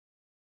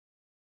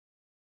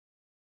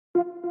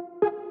The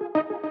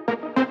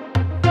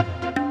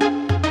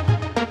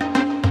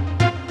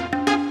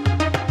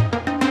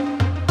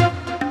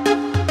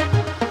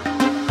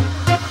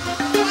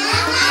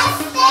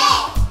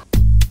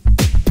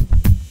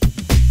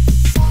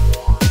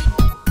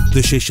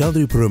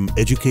Seshadripuram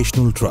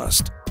Educational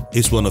Trust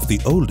is one of the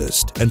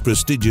oldest and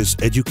prestigious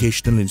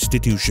educational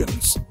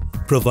institutions,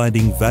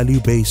 providing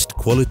value-based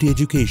quality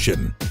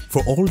education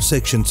for all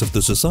sections of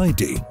the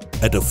society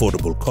at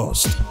affordable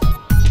cost.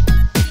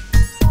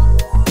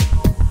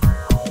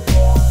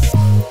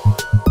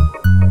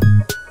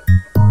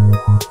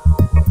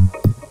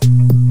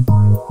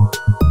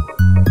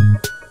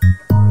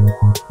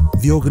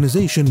 The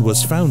organization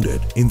was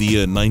founded in the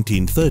year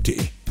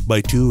 1930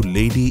 by two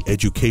lady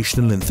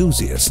educational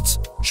enthusiasts,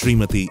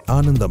 Srimati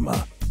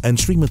Anandamma and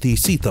Srimati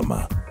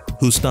Sithamma,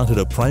 who started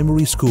a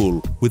primary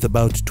school with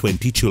about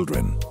 20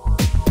 children.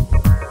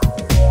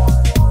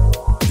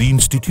 The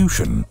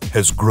institution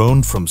has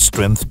grown from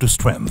strength to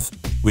strength,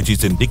 which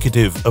is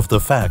indicative of the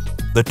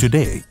fact that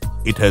today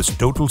it has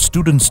total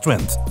student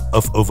strength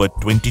of over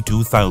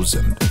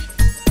 22,000.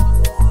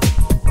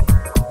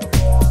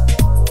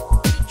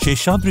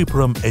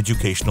 Seshadripuram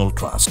Educational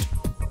Trust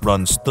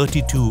runs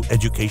 32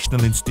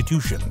 educational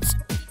institutions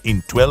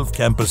in 12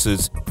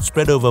 campuses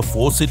spread over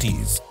 4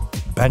 cities: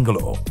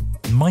 Bengaluru,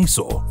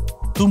 Mysore,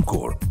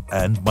 Tumkur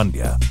and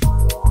Mandya.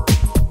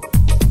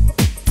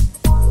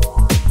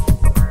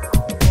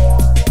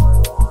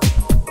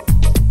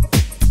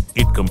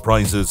 It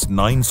comprises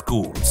 9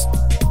 schools,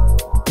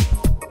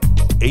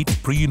 8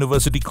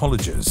 pre-university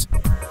colleges,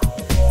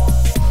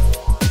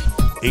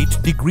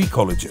 8 degree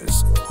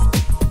colleges,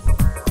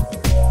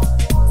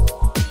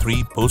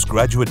 3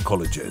 postgraduate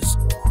colleges,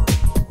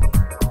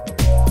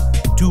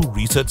 2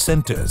 research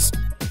centers,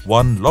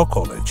 1 law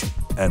college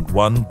and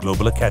 1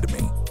 global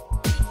academy.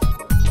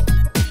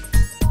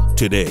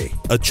 Today,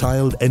 a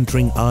child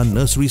entering our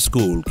nursery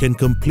school can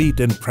complete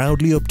and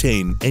proudly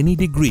obtain any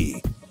degree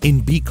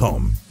in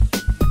BCom,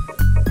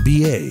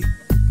 BA,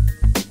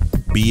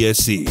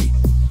 BSc,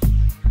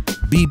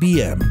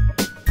 BBM,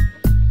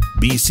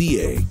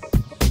 BCA,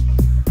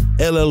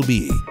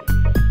 LLB,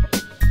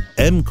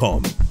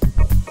 MCom,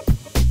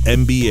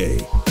 MBA,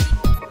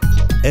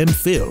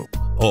 MPhil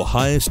or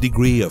highest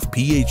degree of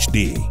Ph.D.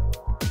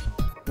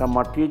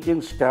 ನಮ್ಮ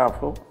teaching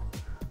staff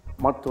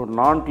ಮತ್ತು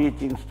ನಾನ್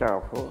teaching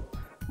staff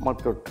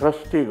ಮತ್ತು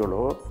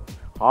ಟ್ರಸ್ಟಿಗಳು,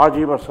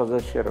 ಆಜೀವ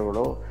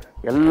ಸದಸ್ಯರುಗಳು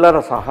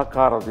ಎಲ್ಲರ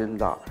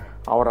ಸಹಕಾರದಿಂದ,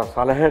 ಅವರ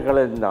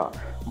ಸಲಹೆಗಳಿಂದ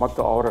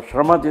ಮತ್ತು ಅವರ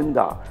ಶ್ರಮದಿಂದ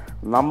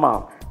ನಮ್ಮ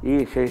ಈ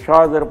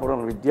ಶೇಷಾದ್ರಿಪುರಂ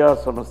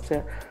ವಿದ್ಯಾಸಂಸ್ಥೆ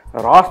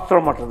ರಾಷ್ಟ್ರ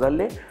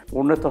ಮಟ್ಟದಲ್ಲಿ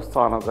ಉನ್ನತ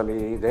ಸ್ಥಾನದಲ್ಲಿ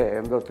ಇದೆ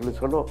ಎಂದು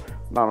ತಿಳಿಸಲು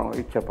ನಾನು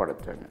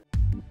ಇಚ್ಛೆಪಡುತ್ತೇನೆ.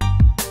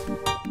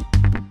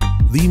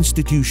 The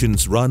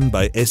institutions run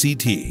by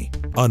SET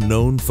are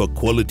known for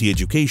quality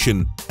education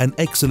and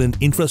excellent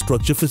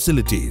infrastructure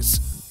facilities.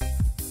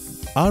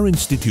 Our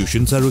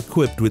institutions are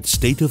equipped with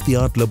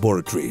state-of-the-art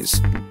laboratories,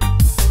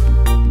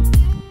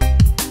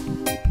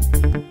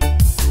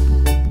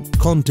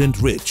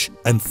 content-rich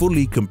and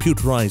fully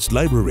computerized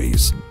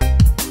libraries,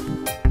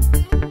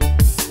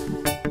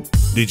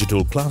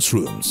 digital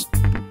classrooms,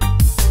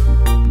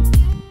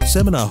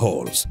 seminar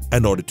halls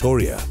and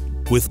auditoria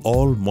with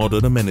all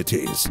modern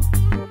amenities,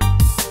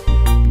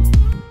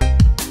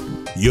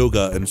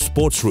 yoga and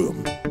sports room,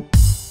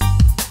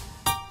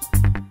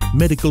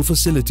 medical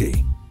facility,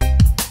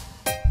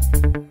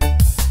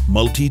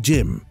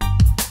 multi-gym,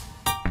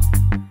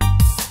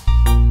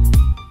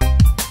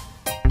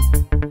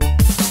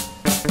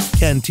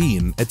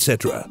 canteen,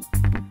 etc.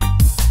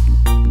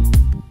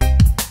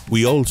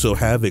 We also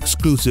have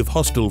exclusive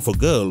hostel for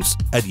girls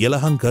at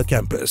Yelahanka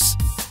campus.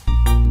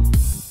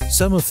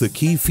 Some of the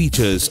key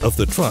features of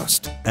the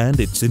trust and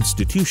its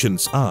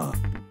institutions are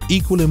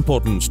equal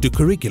importance to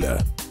curricular,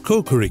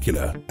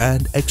 co-curricular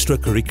and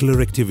extracurricular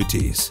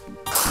activities,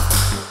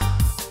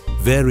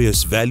 various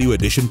value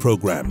addition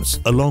programs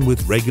along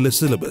with regular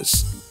syllabus,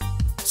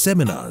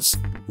 seminars,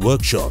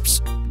 workshops,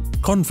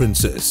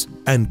 conferences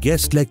and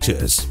guest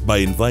lectures by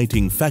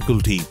inviting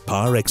faculty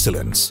par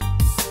excellence,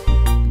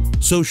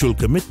 social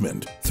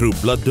commitment through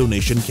blood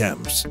donation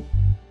camps.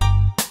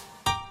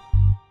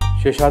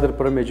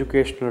 Seshadripuram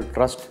Educational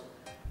Trust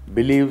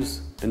believes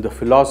in the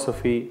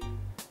philosophy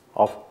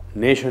of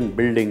nation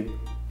building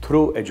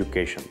through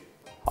education.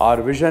 Our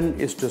vision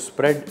is to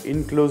spread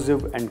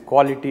inclusive and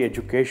quality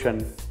education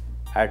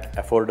at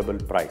affordable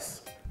price.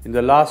 In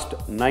the last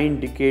 9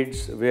 decades,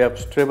 we have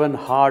striven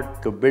hard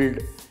to build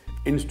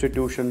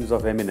institutions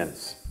of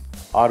eminence.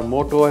 Our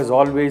motto has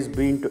always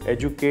been to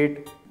educate,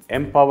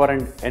 empower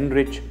and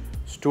enrich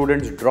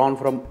students drawn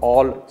from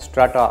all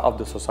strata of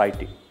the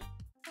society.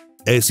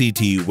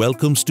 SET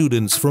welcomes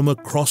students from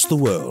across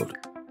the world.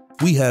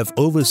 We have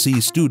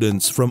overseas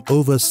students from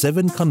over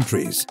 7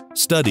 countries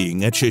studying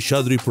at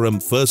Seshadripuram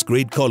First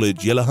Grade College,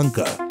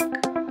 Yelahanka.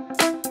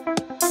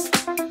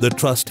 The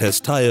trust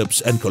has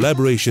tie-ups and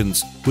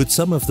collaborations with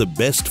some of the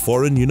best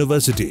foreign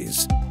universities.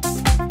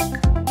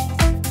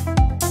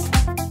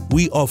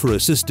 We offer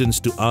assistance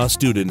to our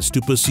students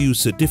to pursue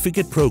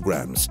certificate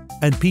programs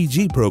and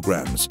PG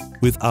programs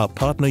with our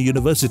partner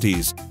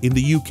universities in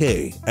the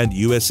UK and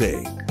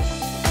USA.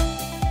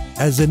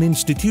 As an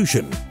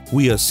institution,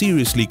 we are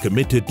seriously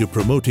committed to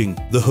promoting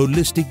the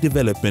holistic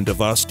development of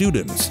our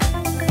students.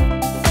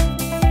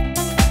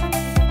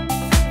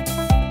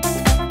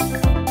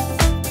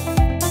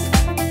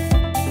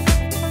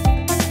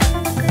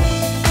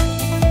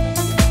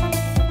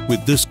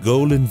 With this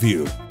goal in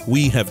view,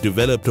 we have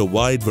developed a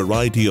wide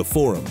variety of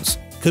forums,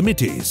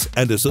 committees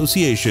and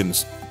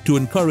associations to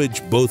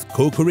encourage both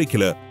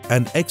co-curricular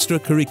and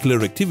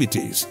extracurricular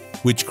activities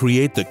which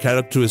create the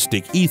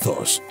characteristic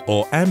ethos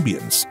or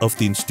ambience of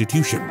the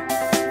institution.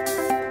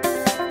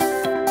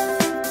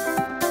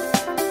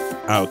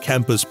 Our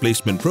campus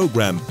placement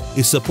program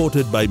is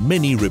supported by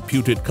many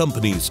reputed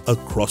companies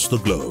across the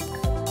globe.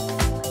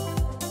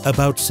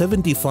 About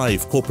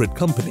 75 corporate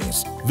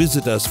companies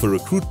visit us for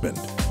recruitment.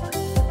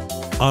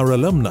 Our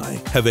alumni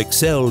have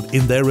excelled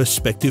in their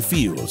respective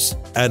fields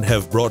and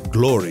have brought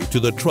glory to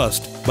the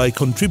Trust by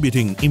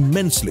contributing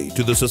immensely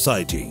to the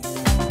society.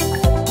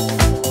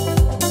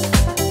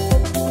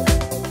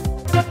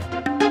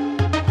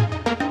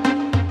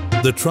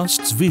 The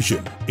Trust's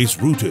vision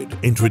is rooted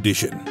in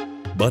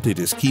tradition, but it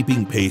is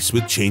keeping pace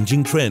with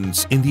changing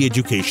trends in the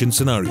education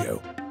scenario,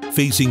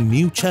 facing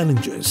new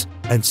challenges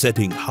and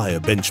setting higher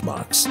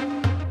benchmarks.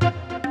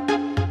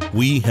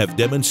 We have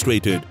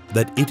demonstrated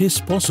that it is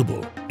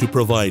possible to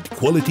provide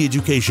quality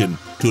education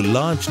to a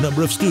large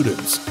number of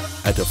students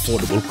at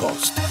affordable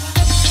cost.